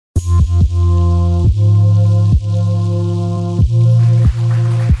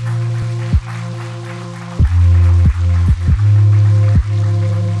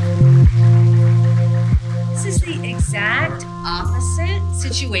This is the exact opposite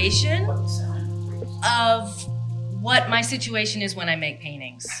situation of what my situation is when I make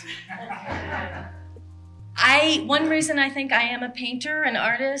paintings. One reason I think I am a painter, an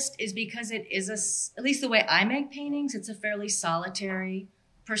artist, is because it is, at least the way I make paintings, it's a fairly solitary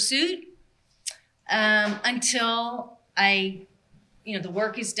pursuit until the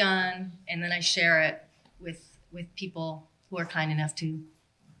work is done, and then I share it with people who are kind enough to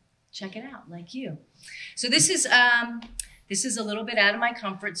check it out, like you. So this is a little bit out of my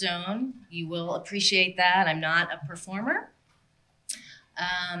comfort zone. You will appreciate that. I'm not a performer.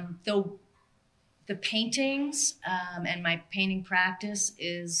 Though the paintings and my painting practice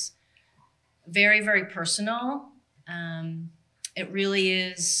is very, very personal. It really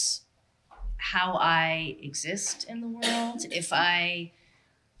is how I exist in the world. If I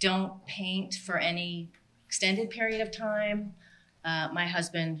don't paint for any extended period of time, my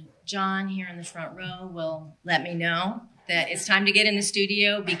husband, John, here in the front row, will let me know that it's time to get in the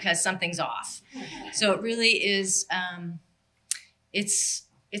studio because something's off. So it really is, it's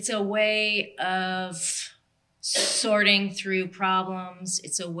a way of sorting through problems.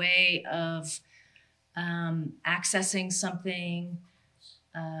 It's a way of accessing something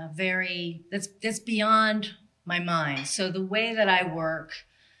that's beyond my mind. So the way that I work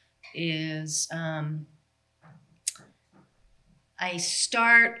is I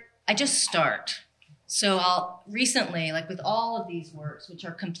just start. So I'll recently, like with all of these works, which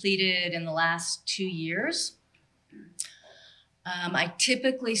are completed in the last 2 years, I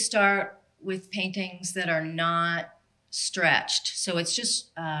typically start with paintings that are not stretched. So it's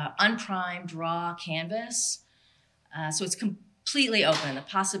just unprimed, raw canvas. So it's completely open. The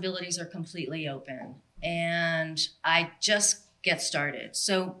possibilities are completely open. And I just get started.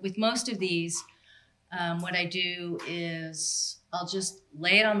 So with most of these, what I do is I'll just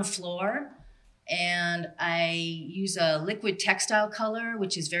lay it on the floor, and I use a liquid textile color,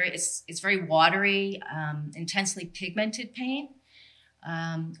 which is it's very watery, intensely pigmented paint,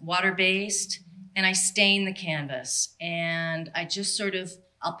 water-based, and I stain the canvas. And I just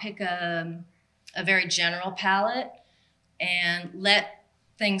I'll pick a very general palette and let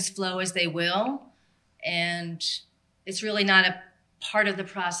things flow as they will. And it's really not a part of the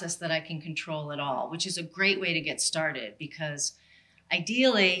process that I can control at all, which is a great way to get started, because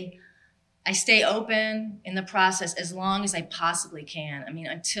ideally, I stay open in the process as long as I possibly can. I mean,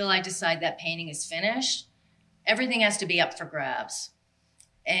 until I decide that painting is finished, everything has to be up for grabs.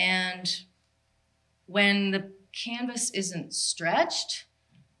 And when the canvas isn't stretched,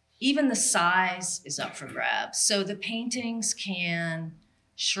 even the size is up for grabs. So the paintings can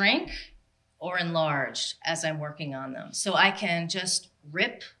shrink or enlarge as I'm working on them. So I can just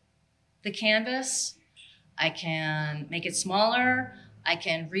rip the canvas, I can make it smaller, I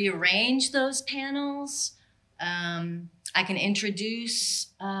can rearrange those panels. I can introduce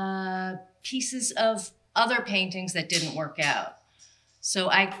pieces of other paintings that didn't work out.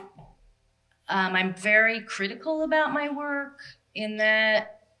 So I'm very critical about my work in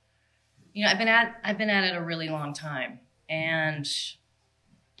that, I've been at it a really long time, and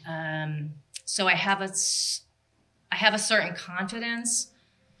so I have a certain confidence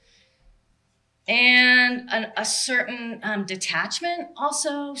and a certain detachment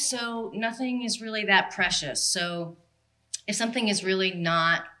also. So nothing is really that precious. So if something is really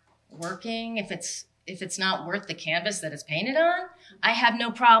not working, if it's not worth the canvas that it's painted on, I have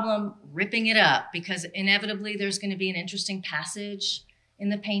no problem ripping it up, because inevitably there's going to be an interesting passage in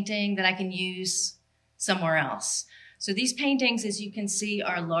the painting that I can use somewhere else. So these paintings, as you can see,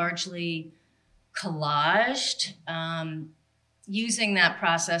 are largely collaged, using that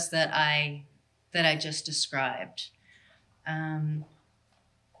process that I just described.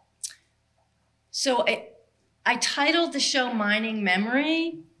 So I titled the show Mining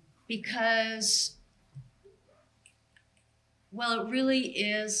Memory because, well, it really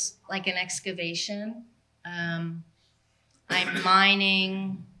is like an excavation. I'm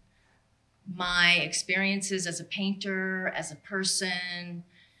mining my experiences as a painter, as a person,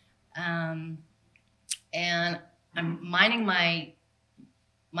 and I'm mining my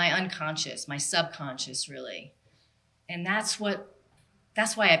unconscious, my subconscious, really. And that's why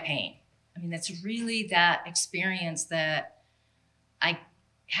I paint. I mean, that's really that experience that I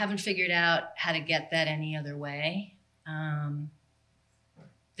haven't figured out how to get that any other way.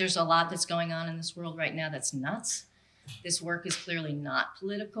 There's a lot that's going on in this world right now that's nuts. This work is clearly not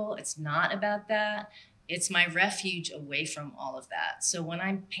political. It's not about that. it's my refuge away from all of that. So when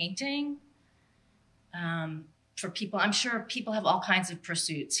I'm painting, for people, I'm sure people have all kinds of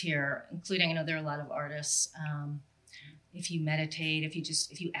pursuits here, including, I know there are a lot of artists. If you meditate,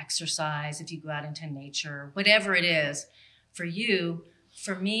 if you exercise, if you go out into nature, whatever it is for you,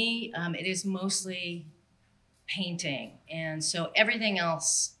 for me, it is mostly painting. And so everything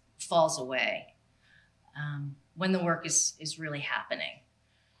else falls away when the work is really happening.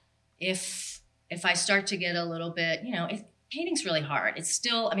 If I start to get a little bit, painting's really hard. It's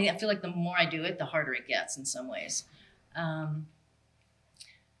still, I feel like the more I do it, the harder it gets in some ways.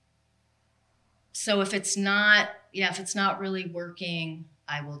 So if it's not really working,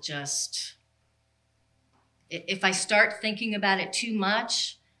 I will just, if I start thinking about it too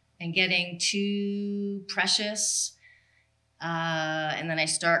much and getting too precious, and then I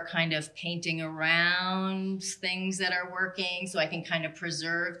start kind of painting around things that are working so I can kind of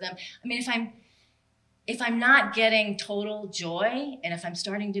preserve them. If I'm not getting total joy, and if I'm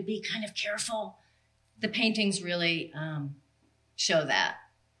starting to be kind of careful, the paintings really show that.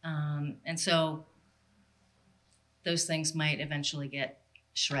 And so those things might eventually get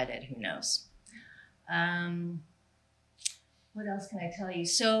shredded, who knows. What else can I tell you?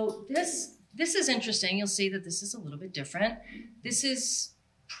 So this is interesting. You'll see that this is a little bit different. This is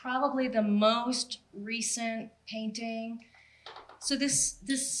probably the most recent painting. So this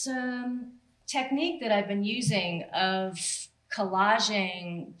technique that I've been using of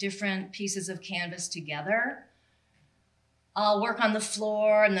collaging different pieces of canvas together. I'll work on the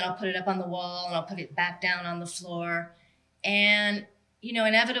floor and then I'll put it up on the wall and I'll put it back down on the floor. And,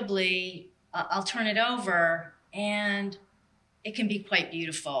 inevitably I'll turn it over and it can be quite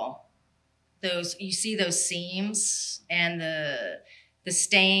beautiful. You see those seams and the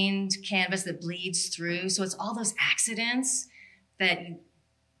stained canvas that bleeds through. So it's all those accidents that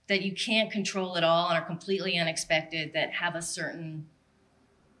you can't control at all and are completely unexpected that have a certain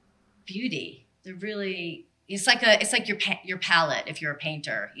beauty. They're really, it's like your palette if you're a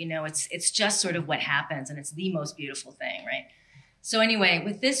painter. It's just sort of what happens, and it's the most beautiful thing, right? So anyway,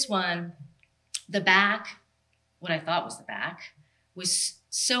 with this one, the back, what I thought was the back, was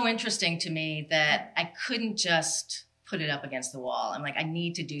so interesting to me that I couldn't just put it up against the wall. I'm like, I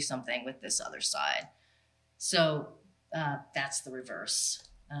need to do something with this other side. So that's the reverse.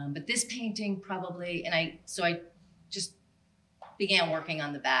 But this painting probably, I just began working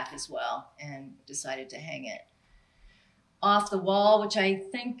on the back as well and decided to hang it off the wall, which I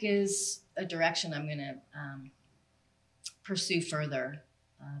think is a direction I'm going to pursue further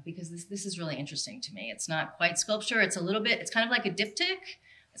because this is really interesting to me. It's not quite sculpture. It's kind of like a diptych.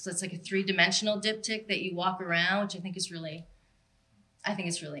 So it's like a three-dimensional diptych that you walk around, which I think is really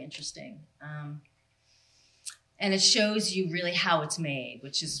interesting. And it shows you really how it's made,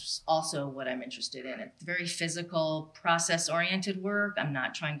 which is also what I'm interested in. It's very physical, process-oriented work. I'm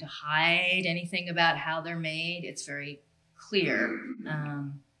not trying to hide anything about how they're made. It's very clear.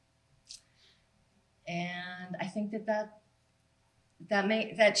 And I think that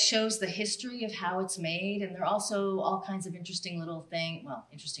shows the history of how it's made. And there are also all kinds of interesting little things, well,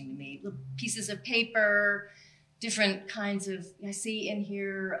 interesting to me, little pieces of paper, different kinds of, I see in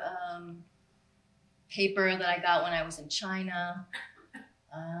here, paper that I got when I was in China,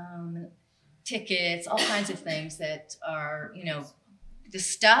 tickets, all kinds of things that are, the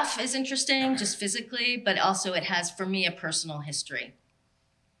stuff is interesting just physically, but also it has, for me, a personal history.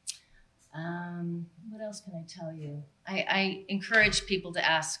 What else can I tell you? I encourage people to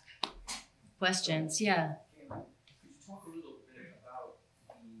ask questions. Yeah. Could you talk a little bit about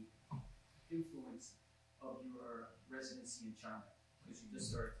the influence of your residency in China? Because you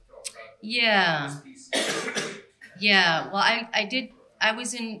just started to talk about Yeah. Well, I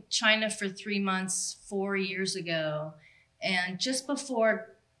was in China for 3 months 4 years ago. And just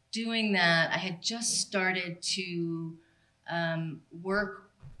before doing that, I had just started to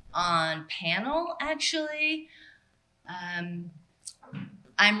work on panel, actually. I'm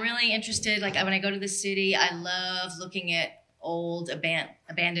really interested, like when I go to the city, I love looking at old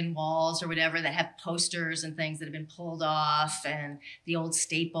abandoned walls or whatever that have posters and things that have been pulled off and the old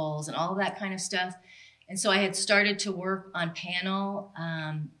staples and all of that kind of stuff. And so I had started to work on panel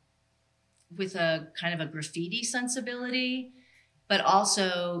with a kind of a graffiti sensibility, but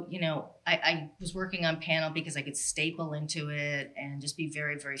also, I was working on panel because I could staple into it and just be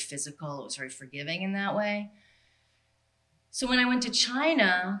very, very physical. It was very forgiving in that way. So when I went to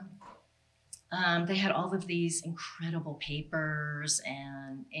China, they had all of these incredible papers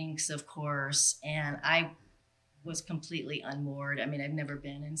and inks, of course, and I was completely unmoored. I'd never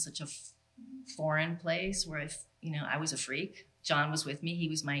been in such a foreign place where I was a freak. John was with me. He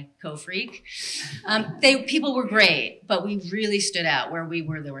was my co-freak. People were great, but we really stood out. Where we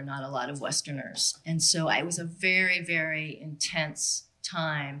were, there were not a lot of Westerners. And so it was a very, very intense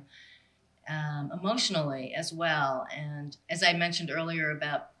time, emotionally as well. And as I mentioned earlier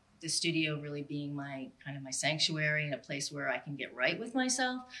about the studio really being my sanctuary and a place where I can get right with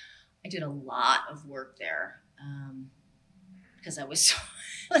myself, I did a lot of work there because I was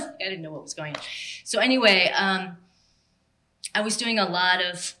I didn't know what was going on. So anyway, I was doing a lot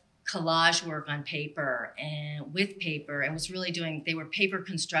of collage work on paper and with paper, and was really they were paper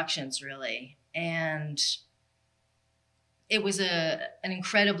constructions really. And it was an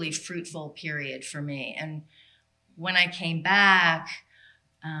incredibly fruitful period for me. And when I came back,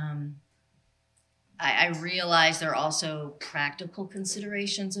 I realized there are also practical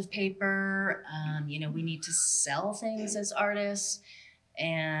considerations of paper. We need to sell things as artists,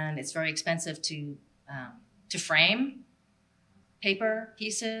 and it's very expensive to frame paper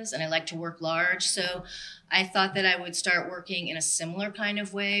pieces, and I like to work large. So I thought that I would start working in a similar kind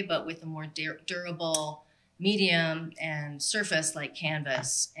of way, but with a more durable medium and surface like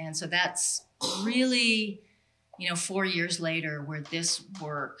canvas. And so that's really, 4 years later where this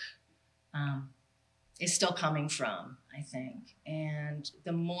work is still coming from, I think. And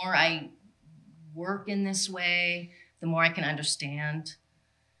the more I work in this way, the more I can understand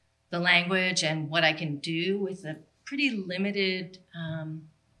the language and what I can do with a pretty limited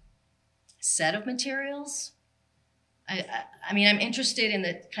set of materials. I mean, I'm interested in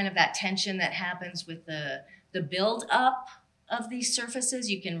the kind of that tension that happens with the build up of these surfaces.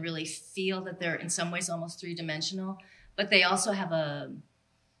 You can really feel that they're in some ways almost three-dimensional, but they also have a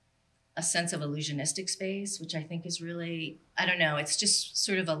sense of illusionistic space, which I think is really, I don't know, it's just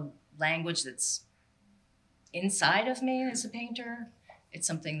sort of a language that's inside of me as a painter. It's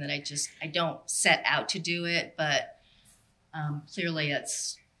something that I don't set out to do it, but clearly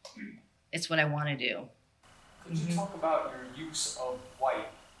it's what I want to do. Could you talk about your use of white,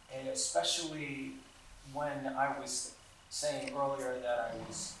 and especially when I was saying earlier that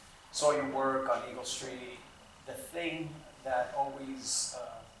I saw your work on Eagle Street, the thing that always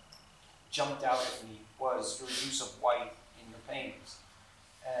jumped out at me was your use of white in your paintings.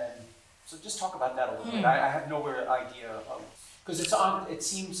 And so just talk about that a little bit. I have no idea of, because it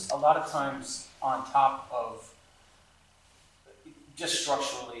seems a lot of times on top of, just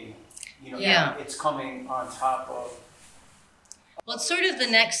structurally, it's coming on top of. Well, it's sort of the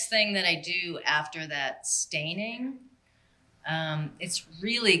next thing that I do after that staining. It's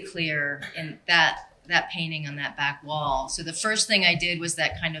really clear in that painting on that back wall. So the first thing I did was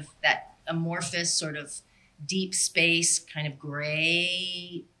that amorphous sort of deep space, kind of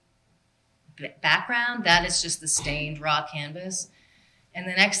gray background. That is just the stained raw canvas. And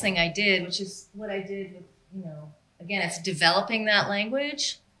the next thing I did, which is what I did with, again, it's developing that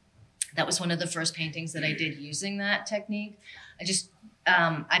language. That was one of the first paintings that I did using that technique.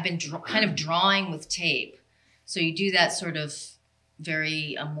 I've been kind of drawing with tape. So you do that sort of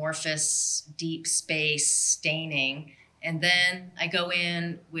very amorphous, deep space staining. And then I go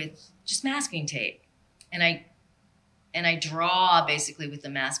in with just masking tape. And I draw basically with the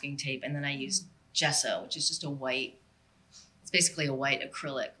masking tape. And then I use gesso, which is just it's basically a white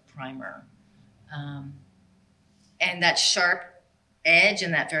acrylic primer. And that sharp edge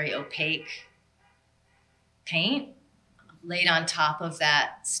and that very opaque paint laid on top of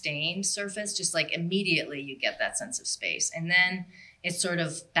that stained surface, just like immediately you get that sense of space. And then it's sort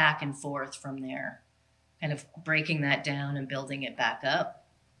of back and forth from there, kind of breaking that down and building it back up,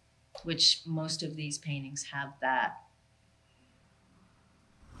 which most of these paintings have that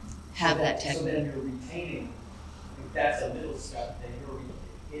technique. So then you're retaining, if that's a middle step, then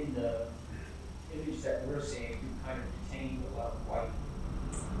you're in the image that we're seeing, you kind of retained a lot of white.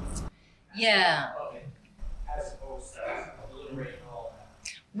 Yeah. As opposed to obliterating all that.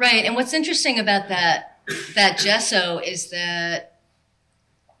 Right, and what's interesting about that gesso is that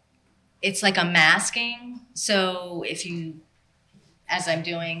it's like a masking. So if you, as I'm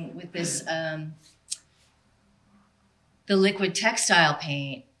doing with this, the liquid textile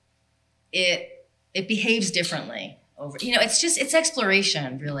paint, it behaves differently over, it's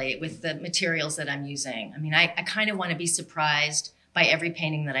exploration really with the materials that I'm using. I mean, I kind of want to be surprised by every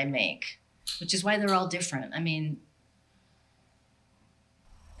painting that I make, which is why they're all different. I mean,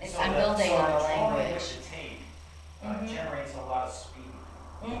 I'm building on a language. Generates a lot of speed.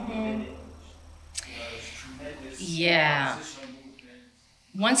 Mm-hmm. Yeah.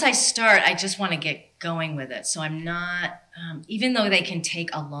 Once I start, I just want to get going with it. So I'm not, even though they can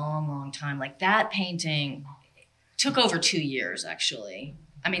take a long, long time, like that painting took over 2 years, actually.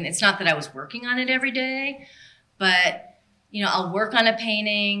 I mean, it's not that I was working on it every day, but I'll work on a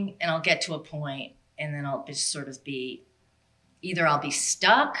painting and I'll get to a point and then I'll just sort of be, either I'll be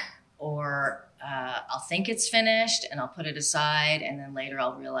stuck or I'll think it's finished and I'll put it aside and then later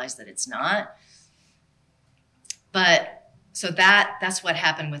I'll realize that it's not. But so that's what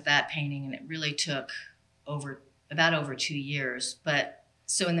happened with that painting, and it really took about over 2 years. But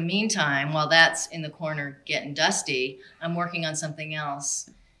so in the meantime, while that's in the corner getting dusty, I'm working on something else,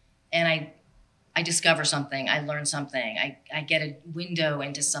 and I discover something, I learn something, I get a window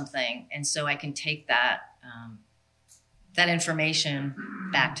into something, and so I can take that that information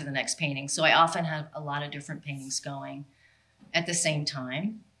back to the next painting. So I often have a lot of different paintings going at the same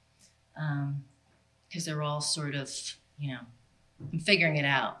time, because they're all sort of, I'm figuring it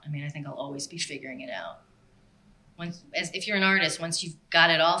out. I mean, I think I'll always be figuring it out. If you're an artist, once you've got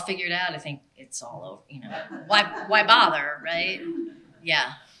it all figured out, I think it's all over. Why bother, right?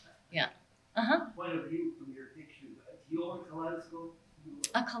 Yeah. Point of view from your picture, do you own a kaleidoscope?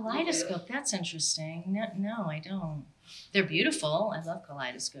 A kaleidoscope, that's interesting. No, I don't. They're beautiful. I love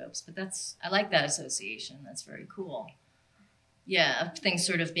kaleidoscopes, but I like that association. That's very cool. Yeah, of things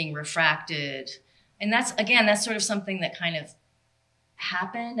sort of being refracted. And that's sort of something that kind of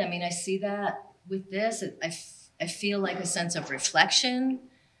happened. I mean, I see that with this. I feel like a sense of reflection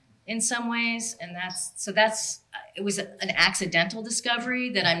in some ways. And it was an accidental discovery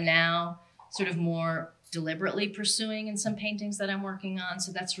that I'm now sort of more deliberately pursuing in some paintings that I'm working on.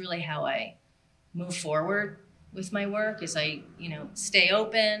 So that's really how I move forward with my work, is I, stay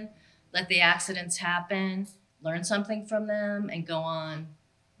open, let the accidents happen, learn something from them, and go on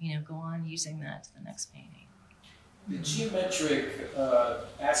using that to the next painting. The geometric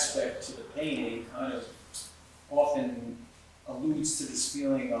aspect to the painting kind of often alludes to this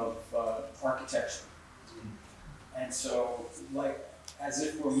feeling of architecture. And so, like, as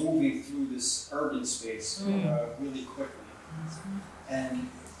if we're moving through this urban space really quickly. And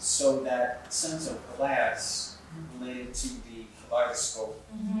so that sense of glass related to the kaleidoscope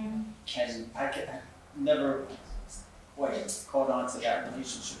I never quite caught on to that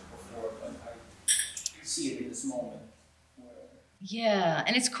relationship before, but I see it in this moment. Yeah,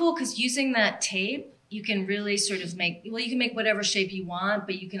 and it's cool because using that tape, you can really sort of you can make whatever shape you want,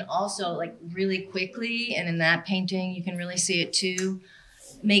 but you can also, like, really quickly, and in that painting, you can really see it too,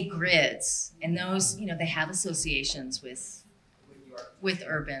 make grids. And those, they have associations with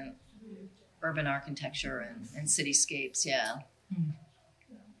urban architecture and cityscapes. Yeah.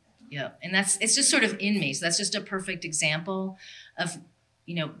 Yeah. And it's just sort of in me. So that's just a perfect example of,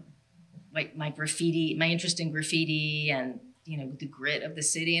 like my interest in graffiti and, the grit of the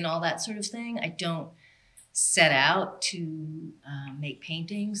city and all that sort of thing. I don't set out to make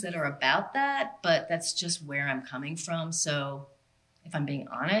paintings that are about that, but that's just where I'm coming from. So if I'm being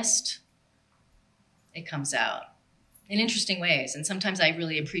honest, it comes out in interesting ways. And sometimes I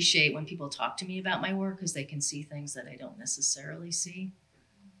really appreciate when people talk to me about my work because they can see things that I don't necessarily see.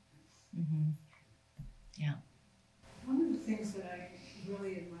 Yeah. One of the things that I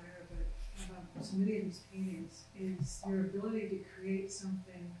really admire about so many of these paintings is your ability to create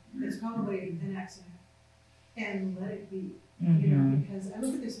something that's probably an accident and let it be. Because I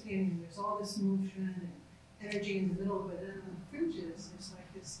look at this painting, there's all this motion and energy in the middle, but then on the fringes, there's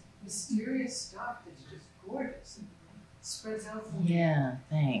like this mysterious stuff that's just gorgeous and spreads out from Yeah,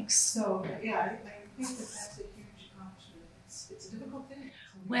 thanks. So, yeah, I think that's a huge accomplishment. It's a difficult thing.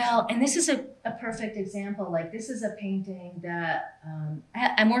 Well, and this is a perfect example. Like, this is a painting that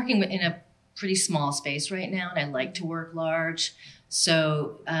I'm working in a pretty small space right now, and I like to work large.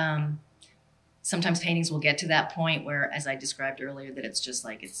 So sometimes paintings will get to that point where, as I described earlier, that it's just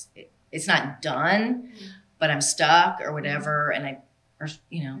like it's not done, but I'm stuck or whatever, and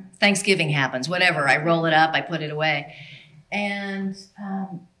Thanksgiving happens, whatever. I roll it up, I put it away, and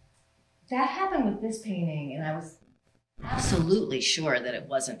that happened with this painting, and I was absolutely sure that it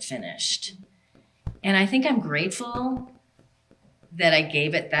wasn't finished. And I think I'm grateful that I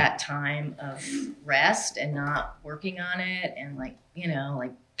gave it that time of rest and not working on it and like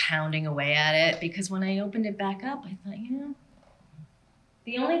pounding away at it, because when I opened it back up, I thought,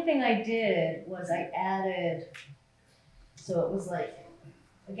 the only thing I did was I added, so it was like,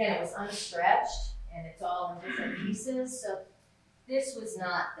 again, it was unstretched and it's all in different pieces. So this was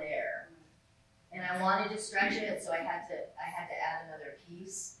not there. And I wanted to stretch it, so I had to add another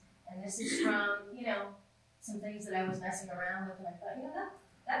piece. And this is from, some things that I was messing around with, and I thought,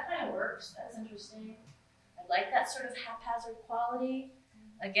 that kind of works. That's interesting. I like that sort of haphazard quality.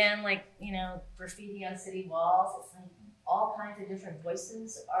 Again, like, graffiti on city walls. It's like all kinds of different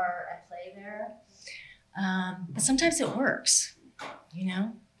voices are at play there. But sometimes it works,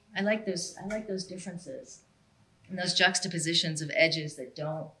 I like those differences. And those juxtapositions of edges that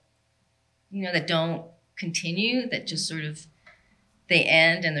don't, that don't continue, that just sort of, they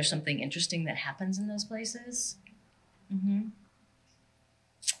end and there's something interesting that happens in those places. Mm-hmm.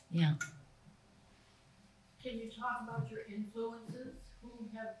 Yeah. Can you talk about your influences? Who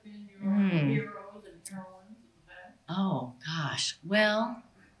have been your heroes and heroines of that? Oh, gosh. Well,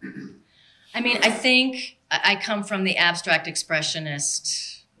 I mean, I think I come from the abstract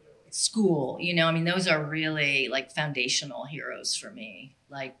expressionist school, I mean, those are really like foundational heroes for me.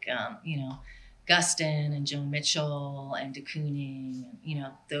 Like, Guston and Joan Mitchell and de Kooning,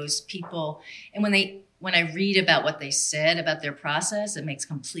 those people. And when I read about what they said about their process, it makes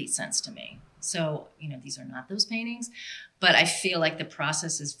complete sense to me. So, these are not those paintings, but I feel like the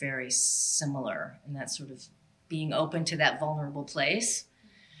process is very similar in that sort of being open to that vulnerable place,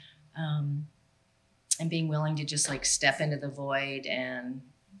 and being willing to just like step into the void and,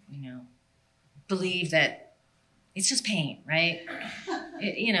 believe that it's just paint, right?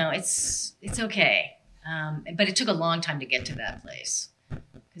 It's okay. But it took a long time to get to that place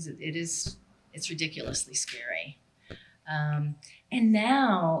because it's ridiculously scary. And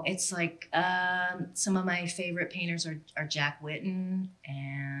now it's like some of my favorite painters are Jack Whitten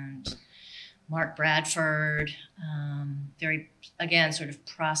and Mark Bradford. Very, again, sort of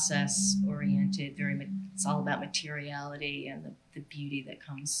process oriented. It's all about materiality and the beauty that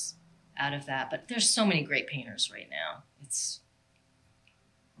comes out of that. But there's so many great painters right now. It's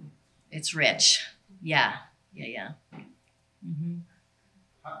rich. Yeah. Mm-hmm.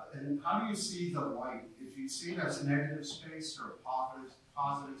 And how do you see the white? If you see it as negative space or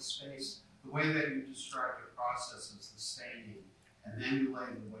positive space, the way that you describe the process is the staining, and then you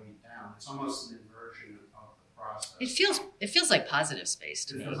lay the weight down. It's almost an inversion of the process. It feels like positive space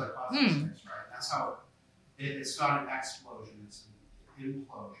to me. It feels like positive space, right? That's how it's not an explosion; it's an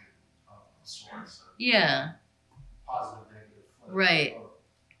implosion of sorts. Yeah. Positive, negative, flip. Right.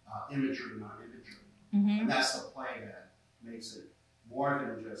 Imagery, not imagery, mm-hmm. And that's the play that makes it more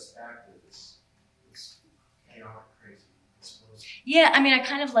than just active. It's chaotic, crazy, explosive. Yeah, I mean, I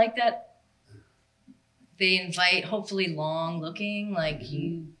kind of like that. They invite hopefully long looking, like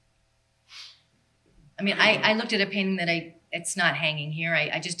you. I mean, I looked at a painting that it's not hanging here.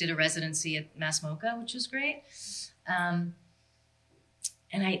 I just did a residency at Mass MoCA, which was great.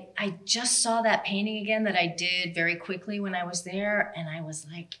 And I just saw that painting again that I did very quickly when I was there. And I was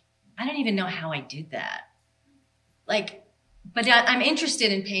like, I don't even know how I did that. Like, but I'm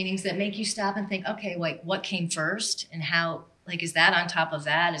interested in paintings that make you stop and think, okay, like what came first and how, like, is that on top of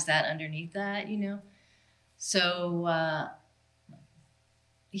that? Is that underneath that, So,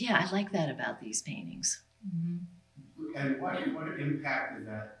 yeah, I like that about these paintings. Mm-hmm. And what impact did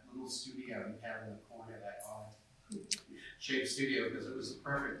that little studio you had in the corner of that shaped studio, because it was the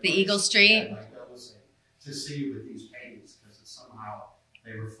perfect the place, Eagle Street, like Bill was saying, to see you with these paintings, because somehow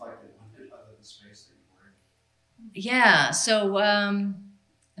they reflected one another the space that you were in. Yeah, so a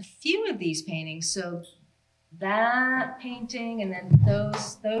few of these paintings, so that painting and then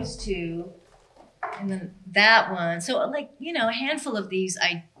those two and then that one, so like a handful of these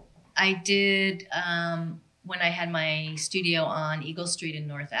I did when I had my studio on Eagle Street in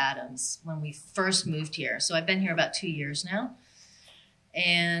North Adams when we first moved here. So I've been here about 2 years now.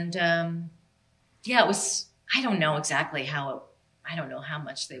 And it was, I don't know exactly how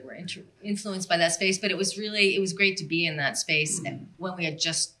much they were influenced by that space, but it was great to be in that space when we had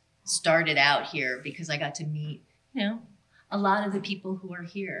just started out here, because I got to meet, a lot of the people who are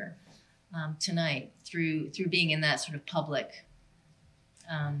here tonight through being in that sort of public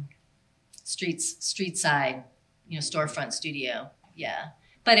street side, storefront studio. Yeah.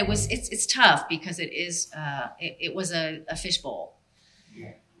 But it's tough because it was a fishbowl.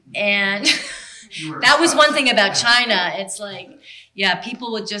 Yeah. And that was one thing about China. It's like, yeah,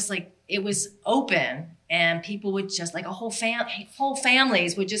 people would just like, it was open and people would just like whole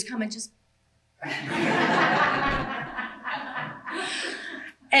families would just come and just,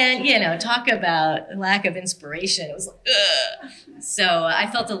 and talk about lack of inspiration. It was like, ugh. So I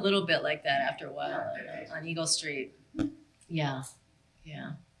felt a little bit like that after a while on Eagle Street. Yeah.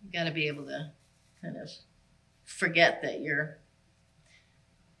 You got to be able to kind of forget that you're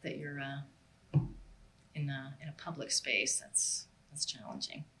in a public space. That's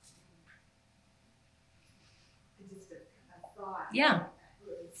challenging. Just a thought. Yeah.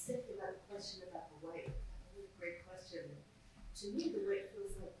 It's simply about a question about the weight. Great question. To me, the weight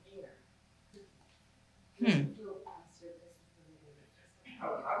feels like air. It doesn't feel positive. I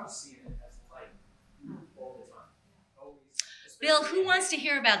was seeing it as light all the time. Always. Bill, who wants to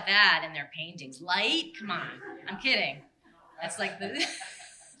hear about that in their paintings? Light? Come on. I'm kidding. That's like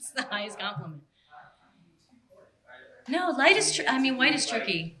it's the highest compliment. No, light is. I mean, white is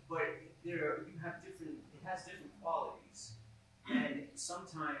tricky. But you have different. It has different qualities, and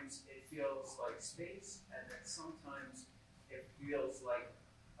sometimes it feels like space, and then sometimes it feels like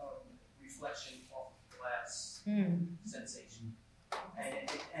reflection off of glass sensation,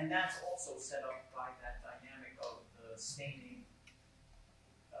 and that's also set up by that dynamic of the staining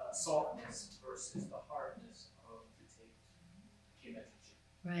softness versus the hardness of the taped geometric shape.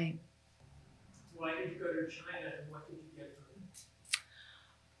 Right. Why did you go to China and what did you get from it?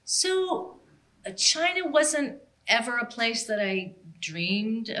 So, China wasn't ever a place that I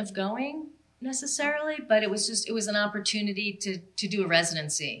dreamed of going necessarily, but it was an opportunity to do a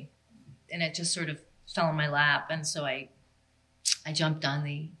residency, and it just sort of fell in my lap, and so I jumped on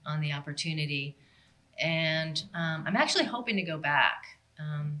the opportunity, and I'm actually hoping to go back.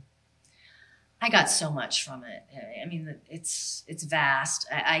 I got so much from it. I mean, it's vast.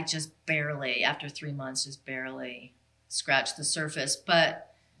 I just barely, after 3 months, just barely scratched the surface. But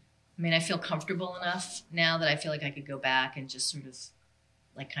I mean, I feel comfortable enough now that I feel like I could go back and just sort of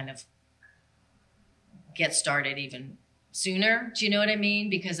like kind of get started even sooner. Do you know what I mean?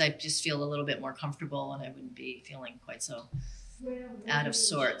 Because I just feel a little bit more comfortable and I wouldn't be feeling quite so out of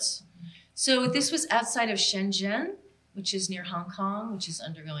sorts. So this was outside of Shenzhen, which is near Hong Kong, which is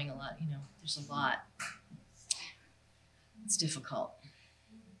undergoing a lot, there's a lot. It's difficult.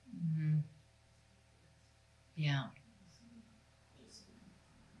 Mm-hmm. Yeah.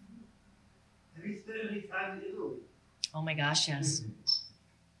 Have you spent any time in Italy? Oh my gosh, yes.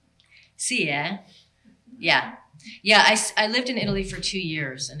 See, eh? Yeah. Yeah, I lived in Italy for 2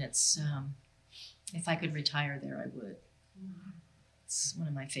 years, and it's, if I could retire there, I would. It's one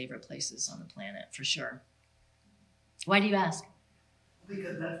of my favorite places on the planet, for sure. Why do you ask?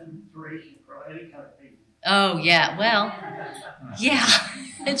 Because that's inspiration for any kind of painting. Oh, yeah. Well, yeah.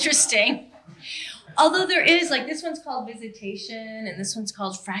 Interesting. Although there is, like, this one's called Visitation, and this one's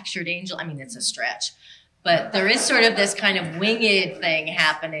called Fractured Angel. I mean, it's a stretch. But there is sort of this kind of winged thing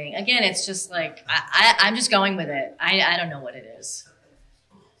happening. Again, it's just like, I'm just going with it. I don't know what it is.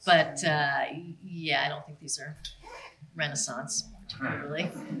 But, yeah, I don't think these are Renaissance,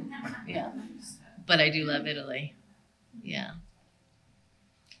 particularly. Yeah. But I do love Italy. Yeah.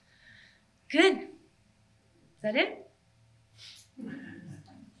 Good. Is that it?